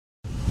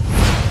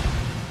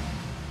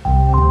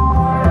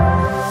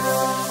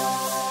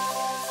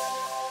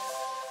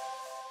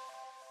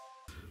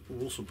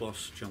Walsall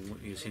boss John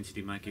Whitney has hinted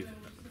he may give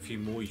a few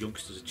more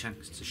youngsters a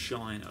chance to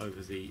shine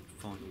over the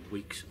final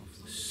weeks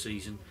of the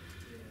season.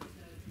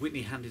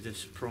 Whitney handed a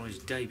surprise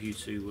debut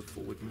to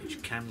forward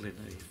Mitch Canlin,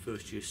 a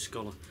first-year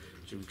scholar,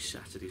 during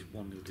Saturday's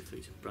 1-0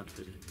 defeat at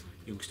Bradford.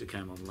 A youngster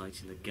came on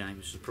late in the game,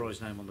 a surprise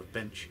name on the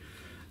bench,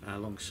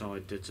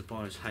 alongside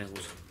Tobias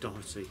Hales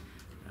Doherty,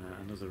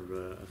 another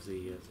of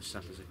the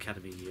Sattlers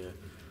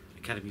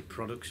Academy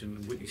products.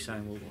 And Whitney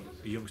saying, well,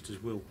 the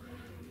youngsters will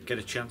get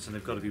a chance and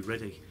they've got to be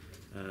ready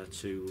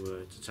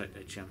to take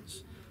their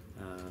chance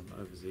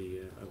over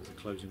the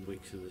closing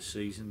weeks of the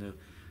season. They're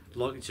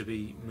likely to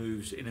be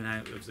moves in and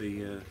out of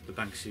the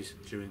Bankses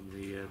during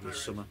the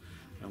summer,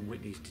 and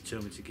Whitney's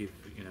determined to give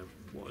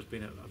what has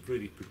been a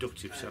really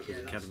productive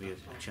Sattlers Academy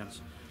a chance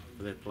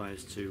for their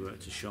players to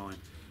shine.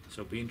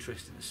 So it'll be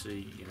interesting to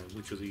see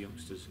which other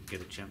youngsters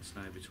get a chance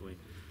now between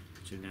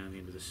now and the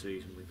end of the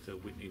season,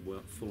 with Whitney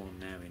full on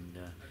now in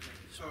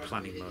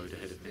planning mode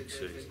ahead of next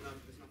season.